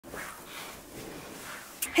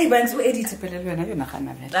Hey, bantu edit pele wena yona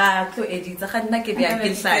khana vele. To edit.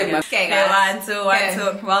 Okay, 1, 2,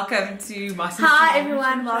 1, 2. Welcome to my sister. Hi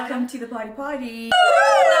everyone, welcome to the Padi Phardi. The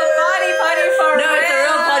Padi Phardi for No, it's a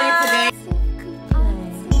real party today.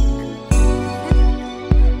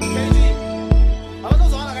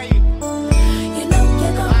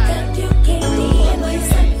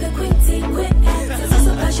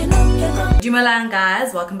 Jumalan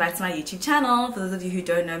guys, welcome back to my YouTube channel. For those of you who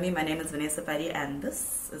don't know me, my name is Padi and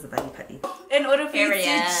this is the Padi Phardi. In order for you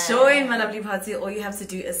to join my lovely party, all you have to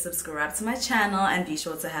do is subscribe to my channel and be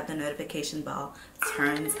sure to have the notification bell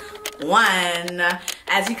turned on.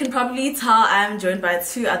 As you can probably tell, I'm joined by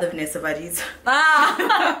 2 other Vanessa buddies.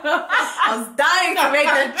 I was dying to make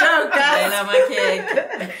that joke, guys. I love my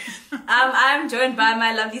cake. I'm joined by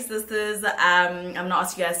my lovely sisters. I'm gonna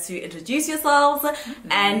ask you guys to introduce yourselves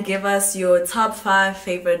and give us your top 5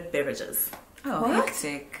 favorite beverages. Oh,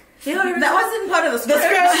 hectic. That wasn't part of the script.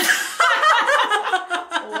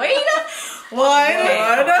 Wait. What?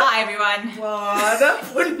 Hi everyone. What?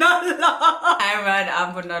 Hi everyone.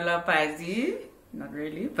 I'm Bunola Padi. Not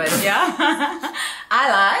really, but yeah. I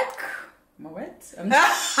like what?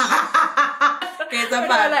 Okay, so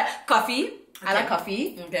I like coffee. Okay. I like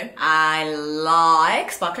coffee. Okay. I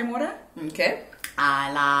like sparkling water. Okay.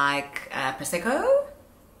 I like prosecco.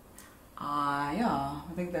 Yeah,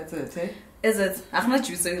 I think that's it. Eh? Is it? I'm not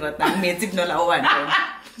juicing right now. I'm not one.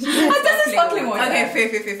 That's sparkling water. Okay,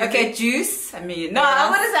 fair. Okay, juice. I mean, no, I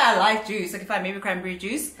wouldn't say I like juice. Like if I maybe cranberry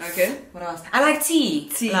juice. Okay. What else? I like tea.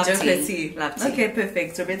 Love tea. Love tea. Okay,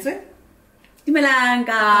 perfect. So, Betsy? Milan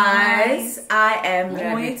guys, I am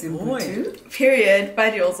Period.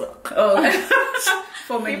 Buddy also. Oh.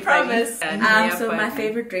 For me, promise. So my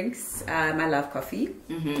favorite drinks, I love coffee.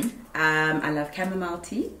 I love chamomile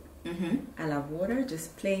tea. I love water,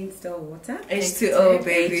 just plain still water. H2O,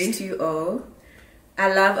 baby. H2O.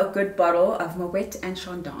 I love a good bottle of Moet and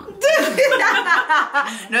Chandon.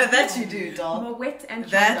 No, that you do, doll. Moet and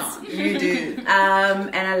Chandon. That you do.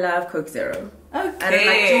 And I love Coke Zero. Okay. I don't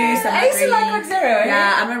like juice. I used to like Coke Zero.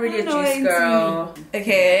 Yeah, I'm not really a juice girl.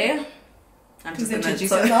 Okay. I'm just gonna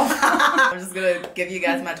introduce yourself. I'm just gonna give you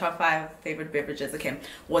guys my top 5 favorite beverages. Okay,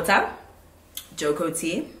 water, Joko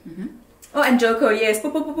tea. Oh, and Joko, yes.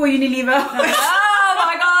 Unilever. Oh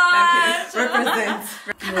my god. Represent.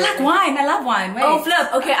 I like wine. I love wine. Wait. Oh,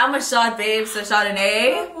 flip. Okay, I'm a shot, babe. So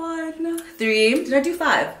Chardonnay. 1, 3. Did I do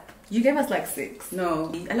 5? You gave us like 6.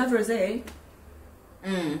 No. I love rosé.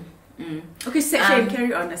 Okay, shame,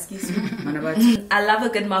 carry on. Excuse me. I love a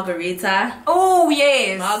good margarita. Oh,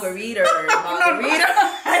 yes. Margarita.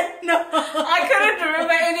 No. I couldn't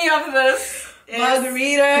remember any of this. Yes.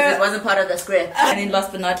 Margarita. Because it wasn't part of the script. And then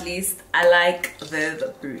last but not least, I like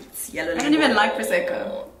the fruits. Yellow. I don't even like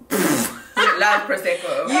Prosecco. You love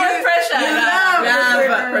Prosecco. You pressure. You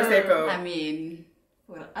love Prosecco. I mean,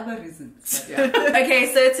 for other reasons. But yeah.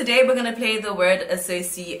 Okay, so today we're gonna play the word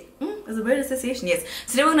association. Is it word association? Yes.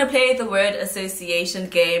 Today we're gonna play the word association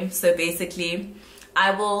game. So basically,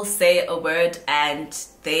 I will say a word and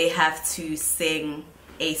they have to sing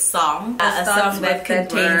a song that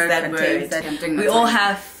contains that word. We all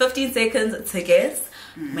have 15 seconds to guess.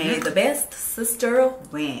 May the best sister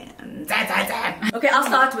win. Okay, I'll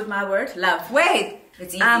start with my word. Love. Wait.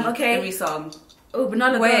 It's easy. Okay. Every song. Oh, but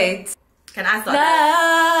not wait. Can I start?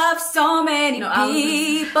 Love so many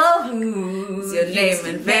people whose your name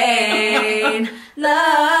in vain.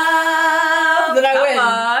 Love. Did I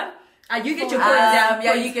win? You get your point.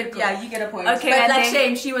 Yeah, you get a point. Okay, but like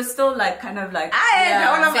shame, she was still like kind of like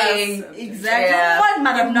all of saying us. Exactly. Yeah.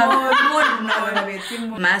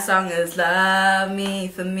 My song is "Love Me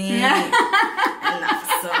for Me," and not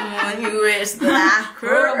for someone you wish that I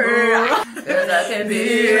could. 'Cause I can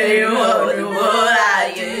be what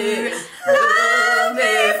I do. Love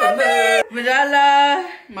me for me. Vajala.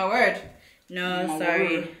 My word. No, my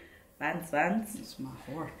sorry. Word. Vance. It's my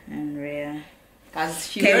word. Andrea.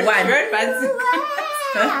 Guys, she okay, one. Her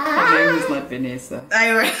name is not Vanessa.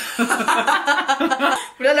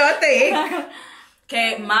 Okay,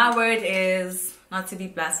 my word is, not to be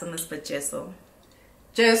blasphemous, but Jesso.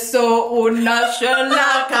 Jesso una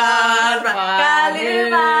shalaka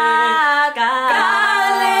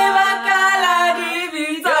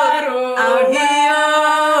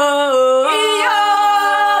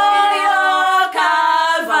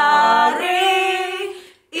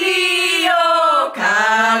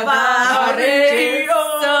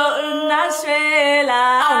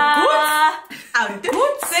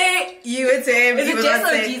Is it Jesso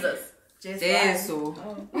or Jesus? Jesso.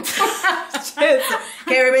 Jesso.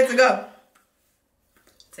 Okay, we're ready to go.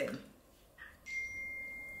 Same.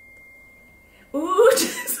 Ooh,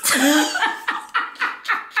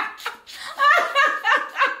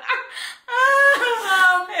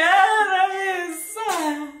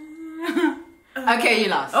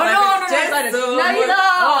 got it. Now you know.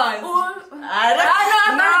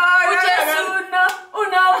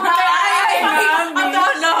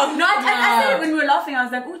 No, I said it when we were laughing. I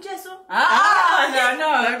was like, Ujesu.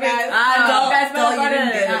 No, guys.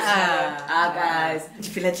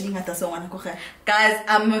 Guys,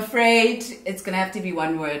 I'm afraid it's gonna have to be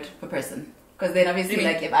one word per person. Because then obviously,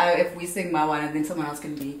 like, if we sing my one and then someone else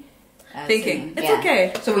can be thinking. singing. It's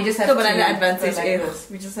okay. So we just have So, to. but an advantage like is- this.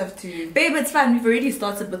 We just have to. Babe, it's fine. We've already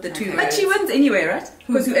started with the two. Okay. But she wins anyway, right?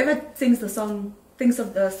 Because whoever sings the song, thinks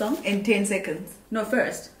of the song. In 10 seconds. No,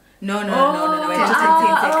 first. No. It just in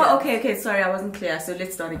 10 seconds. Okay. Sorry, I wasn't clear. So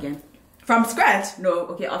let's start again. From scratch? No,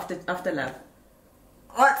 okay. After love.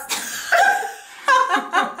 What?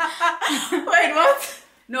 Wait, what?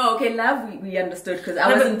 No, okay. Love we understood because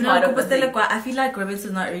I wasn't part of the thing. I feel like Roberts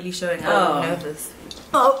is not really showing up. Oh. I'm nervous.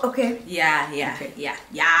 Oh, okay. Yeah. Okay. Yeah.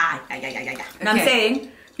 And I'm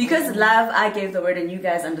saying because love, I gave the word and you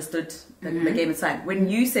guys understood the game is fine. When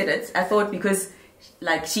you said it, I thought because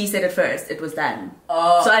like she said it first, it was done.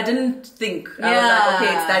 Oh. So I didn't think. I was like,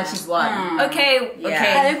 okay, it's done. She's won. Okay.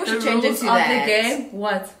 Yeah. I think we should change it to of that. the game.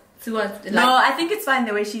 What? To what? No, I think it's fine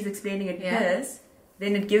the way she's explaining it because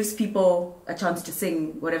then it gives people a chance to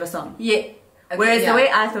sing whatever song. Yeah. Okay, Whereas the way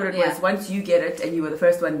I thought it Yeah. was, once you get it and you were the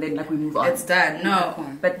first one, then like we move on. It's done. No.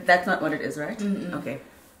 But that's not what it is, right? Okay.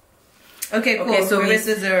 Okay, cool. Okay, so we- Roberts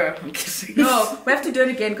is 0. I'm kidding. No, we have to do it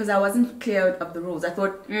again because I wasn't clear of the rules. I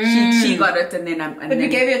thought she got it and then I'm. And But we then,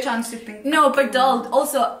 gave you a chance to think. No, but doll.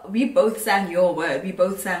 Also, we both sang your word. We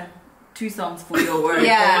both sang 2 songs for your word.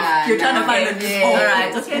 Yeah. You're trying to find okay, a yeah, loophole.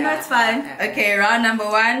 Alright, okay, no, it's fine. Okay, round number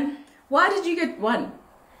 1. Why did you get one?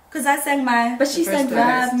 Because I sang my. But she The first sang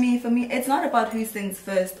one. first. For me, it's not about who sings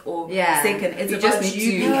first or Yeah. second. It's You about just need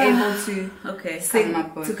you to- being able to Okay. sing,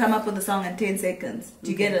 up with- to come up with a song in 10 seconds.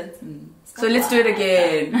 Do you get it? So let's do it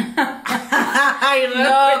again.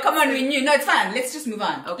 No, come on, we knew. No, it's fine. Let's just move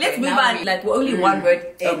on. Okay, Let's move now on. we- Like, we're only one word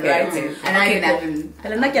in, Okay. right? And I Okay, even cool. haven't.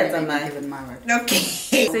 Hello, not yet, am I? given my word.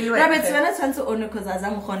 Okay. So you were Rabbit, first. when I turn to Ono because I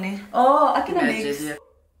sang Khone. Oh, I can Imagine, mix. yeah.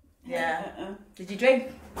 Yeah. Did you drink?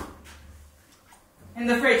 In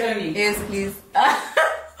the fridge only. Yes, please.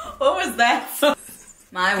 What was that?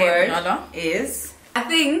 My Okay, word Nala. is. I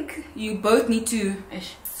think you both need to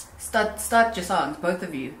start your songs, both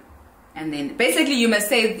of you, and then basically you must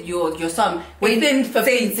say your song within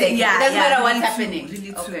 15 seconds. yeah, it doesn't yeah, matter what's really happening. true,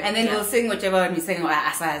 really Okay. true. And then Yeah. we'll sing whichever one we sing or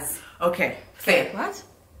asas. Okay. Fair. What?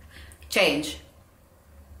 Change.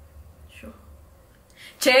 Sure.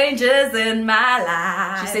 Changes in my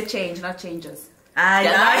life. She said change, not changes. I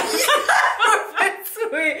Yeah. like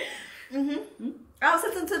I'll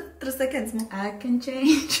sit into 3 seconds more. I can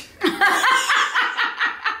change.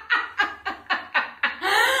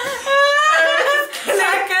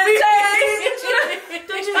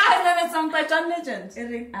 Don't you guys know that song by John Legend?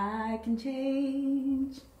 I can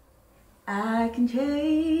change. I can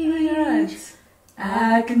change.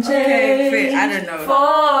 I can change. Okay, wait, I don't know.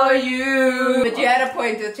 For you. But you had a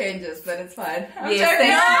point with changes, but it's fine. Yes,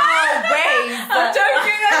 I'm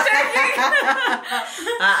joking.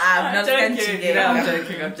 I'm not joking, joking. you know.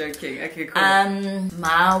 I'm joking. Okay, cool.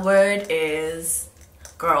 My word is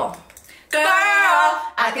girl. Girl,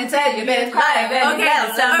 I can tell you've been crying when you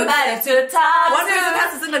got somebody to talk One to. person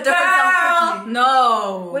has to sing a different song quickly.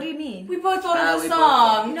 No. What do you mean? We both thought of we the both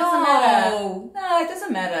song. thought- It doesn't matter. No, it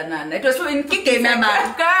doesn't matter, none. It was in Okay,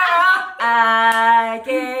 Mama. Girl, I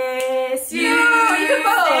guess you can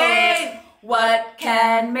both. say what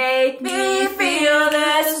can make me feel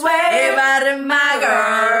this way. Everybody, my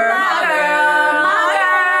girl. My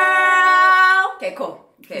girl. Okay, cool.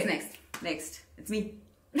 Okay. Who's next? Next, it's me.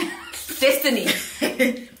 Destiny.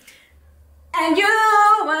 And you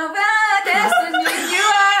are my destiny. You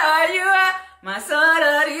are my son.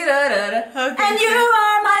 And you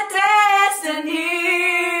are my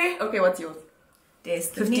destiny. Okay, what's yours? 15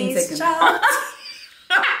 Destiny's seconds. Child.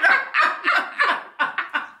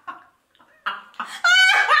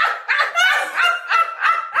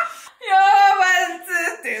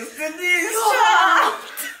 Destiny's child.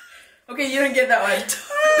 Okay, you don't get that one.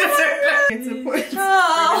 It's a point.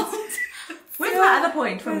 Where's my other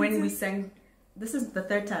point from when we sang? This is the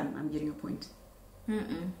 3rd time I'm getting a point.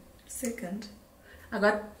 Second. I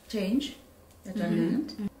got change. That John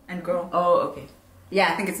Legend. And girl. Oh, okay.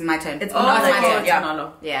 Yeah, I think it's my turn. It's oh, my it's my turn. turn. Yeah. Yeah.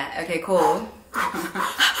 Nolo. Yeah. Okay. Cool.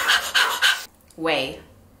 Way.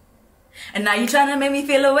 And now you're trying to make me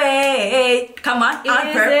feel away. Come on, on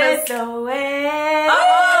Is purpose. it the way?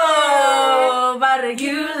 Oh, but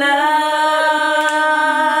you love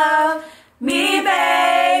me,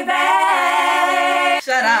 baby.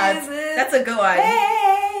 Shut up. That's a good one.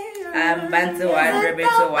 Bantu one,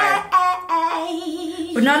 Rebecca one.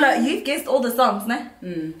 But no, you've guessed all the songs, ne?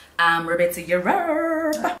 Roberta, you're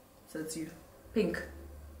up. So it's you. Pink.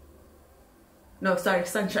 No, sorry,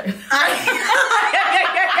 Sunshine. No,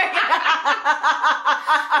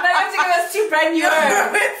 you have to give us two brand new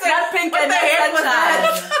words. Not Pink and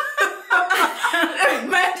Sunshine.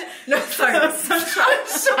 No, sorry,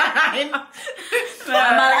 Sunshine.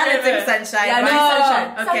 I'm not gonna think Sunshine. Yeah, no, Sunshine.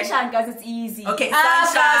 Okay. Sunshine, guys, it's easy. Okay,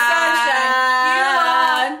 Sunshine.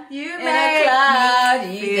 You in a make cloudy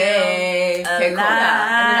me day. Okay, cool. And then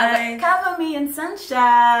I was like, cover me in sunshine.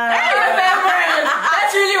 I remember it.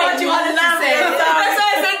 That's really what you wanted to say. That's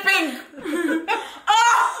why I said pink.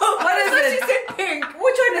 What is it? She said pink.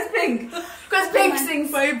 Which one is pink? Because pink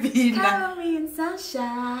sings. Cover me in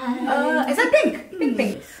sunshine. Is that pink?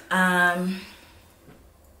 Pink.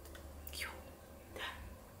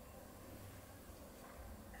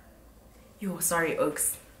 Yo, sorry,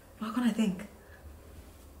 Oaks. What can I think?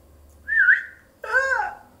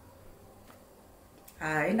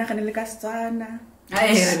 Ay, nakanilikas sana.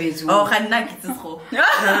 Ay, Rabizu. Oh, kanina kita ko.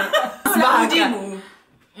 Mahudi mo.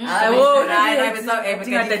 Ay, wo, ay, basta eh,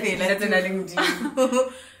 Tingnan basta natin, di tingnan natin di.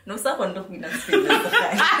 No sa kondok bilang feel.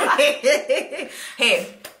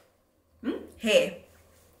 Hey. Hey.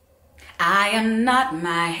 I am not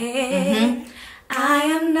my hair. I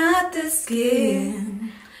am not the skin.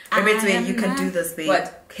 Wait, you can do this, babe.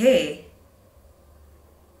 What? Hey.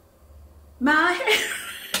 My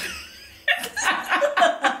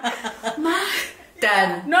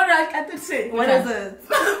Done. No, I didn't say. What is it?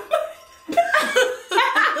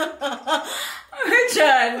 Which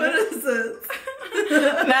one? What is it?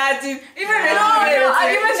 Nothing. Even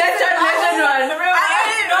I even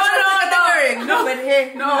No, but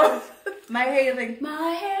hey, No. My hair thing.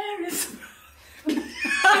 My hair is.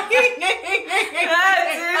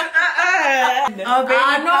 Oh,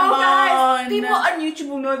 baby, No, come guys. on. People on YouTube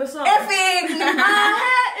will know the song. Effing. My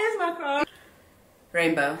hair is my crown.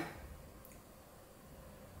 Rainbow.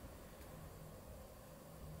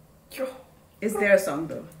 Is there a song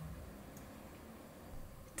though?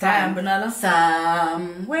 Damn, Banana.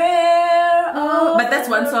 Somewhere. But that's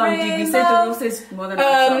one song. You said the rule says more than one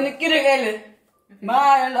song.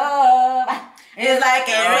 My love It's like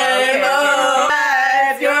a rainbow.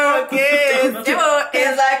 Your kiss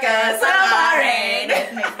is like a summer rain.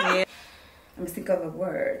 I must think of a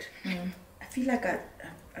word. I feel like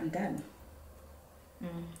I'm done.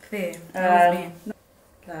 Fair. That was me.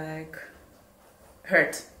 Like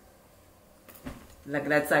hurt. Like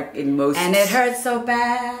that's like in most. and it hurts so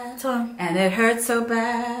bad. Tom. And it hurts so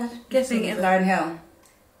bad. Guessing it. Lauren Hill.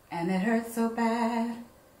 And it hurts so bad.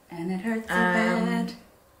 And it hurts so bad.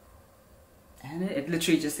 And it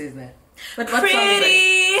literally just says that. But what song is it?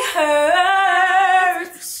 Pretty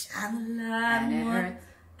hurts. And it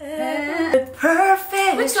hurts.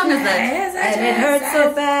 Perfect. Which song is that? And it hurts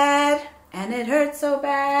so bad. And it hurts so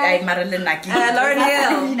bad. Ay, Marilyn Naki. Lauren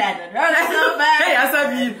Hill. So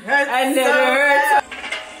bad. And it hurts.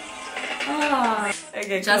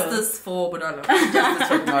 Okay, justice for Banana. Justice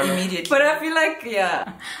for Banana. Immediately. But I feel like,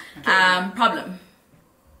 yeah. Problem.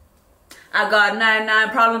 I got 99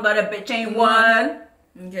 problems, but a bitch ain't one.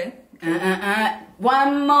 Okay.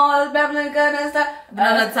 One more babbling gonna stop.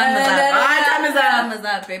 Banana, time is up. Time is up. Time is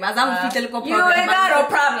up, babe. As I'm You ain't got no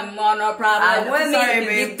problem, more no problem. I'm With me, sorry,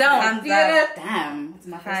 you babe. don't Time's feel up. it. Damn, it's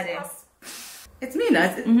my Friday. first. It's me,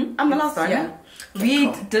 no? I'm the last one. Yeah.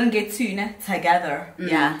 We didn't get two, ne? Together.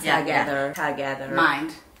 Yeah, Together. Together.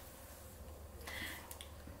 Mind.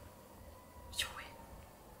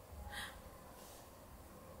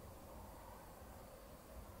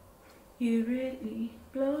 You really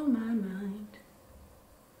blow my mind.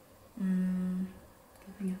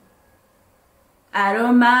 I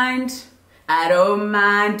don't mind. I don't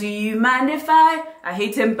mind. Do you mind if I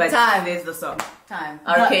hate him, but Time. there's the song. Time.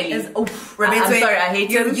 R. Kelly. I'm sorry, I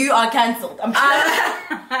hate him. You are cancelled. I'm No,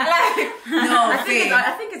 No, I think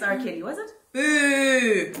fair. it's R. Kelly, was it?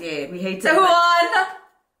 Boo. Yeah, we hate So him. who but-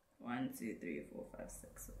 won? 1, 2, 3, 4, 5,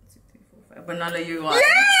 6, 1, 2, 3, 4, 5. Banana, you are.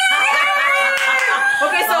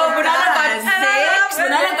 Okay, so Banana got six.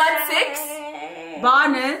 Banana got six.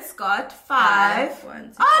 Barnett's got 5.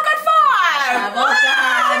 1, 2, Oh, I got 5. well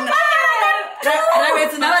done.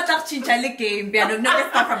 It's another Chachinchali game. We are not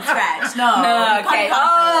start from scratch. No. Okay.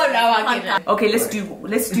 Oh, no, I get it. Okay, let's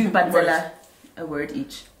do Banzilla a word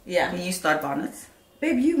each. Yeah. You start Barnett.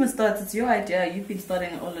 Babe, you must start. It's your idea. You've been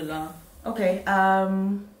starting all along. Okay,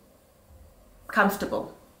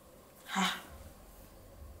 comfortable.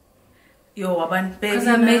 Yo, Waban, baby. Because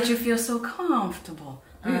I made you feel so comfortable.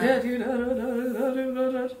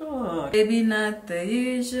 Maybe not the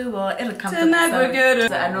usual. It'll come Tonight we're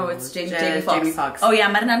good. I know it's Jamie Foxx. Oh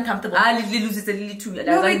yeah, but uncomfortable. I literally lose it a little too.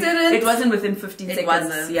 No, we didn't. It wasn't within 15 seconds. It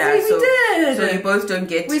wasn't. Yeah, We did. So you both don't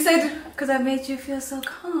get. We said, because I made you feel so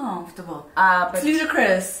comfortable. But It's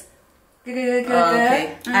ludicrous.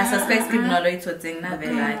 Okay. I suspect people know it's what's in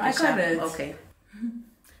I got it. Okay.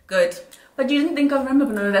 Good. But you didn't think I remember?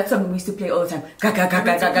 No, that's something we used to play all the time. Ga ga ga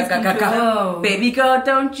ga ga ga ga ga ga. Oh. Baby girl,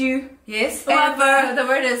 don't you Yes. ever The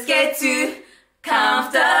word is Get too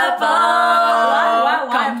comfortable. Why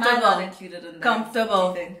am I Comfortable. not included in that?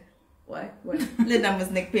 comfortable. Why? What? Linda was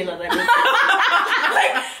Nick Piller.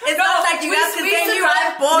 It's not like you have to say you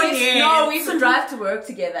are born here. No, we used to drive to work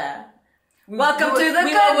together. Welcome to the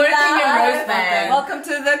we good were working in life. Rosebank. Welcome to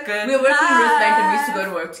the good We were working in life. Rosebank and we used to go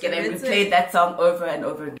to work together and we That's played that song over and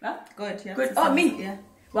over again. Huh? Good. Yeah. Good. Oh, me. Yeah.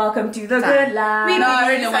 Welcome to the good life. We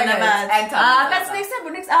already No, sang one it. of us. And Tom. That's next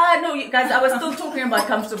time. Next. No, you guys. I was still talking about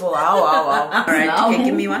comfortable. Ow. All right. No. Okay.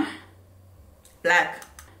 Give me one. Black.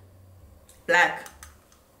 Black.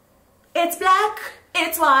 It's black.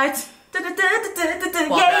 It's white.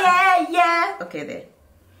 Yeah. Okay. There.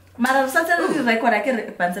 Mara, sometimes like what I can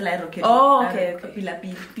pansela okay. Oh, okay. Pila.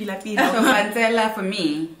 So Mandela for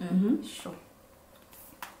me. Sure.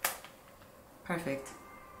 Perfect.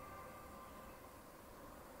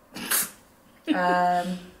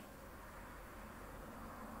 Um.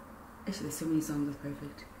 Actually, there's so many songs that's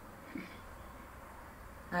perfect.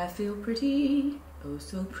 I feel pretty, oh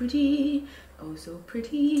so pretty, oh so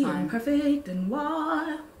pretty, Time. and perfect and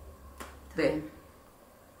wild. There.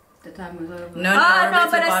 The time was over. No, no,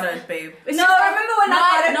 but got it, babe. No, remember when I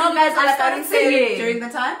got it? No, guys, I started singing during the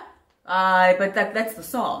time. But that's the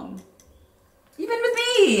song. Even with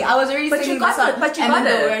me, I was already But you singing got the song. it, but you and got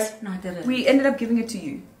then the it. word. No, I didn't. We ended up giving it to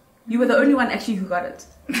you. You were the only one actually who got it.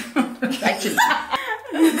 Actually.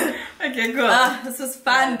 Okay, cool. This was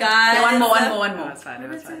fun, guys. Okay, one more. That's fine.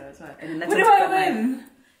 And then What that's do I what's going on. win?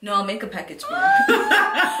 No, I'll make a package for you.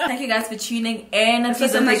 Thank you guys for tuning in. This Please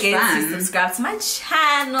was so don't much forget to fun. subscribe to my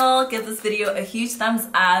channel. Give this video a huge thumbs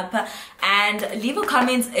up. And leave a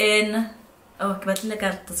comment in... Oh, but look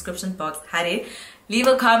at the description box. Harry. Leave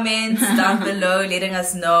a comment down below letting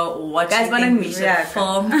us know what Guys, you think we should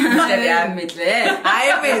film.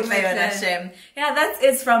 Yeah, that's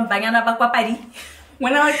it from Banyana Bakwa Padi.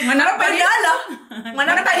 When I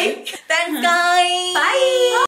Thanks, guys. Bye.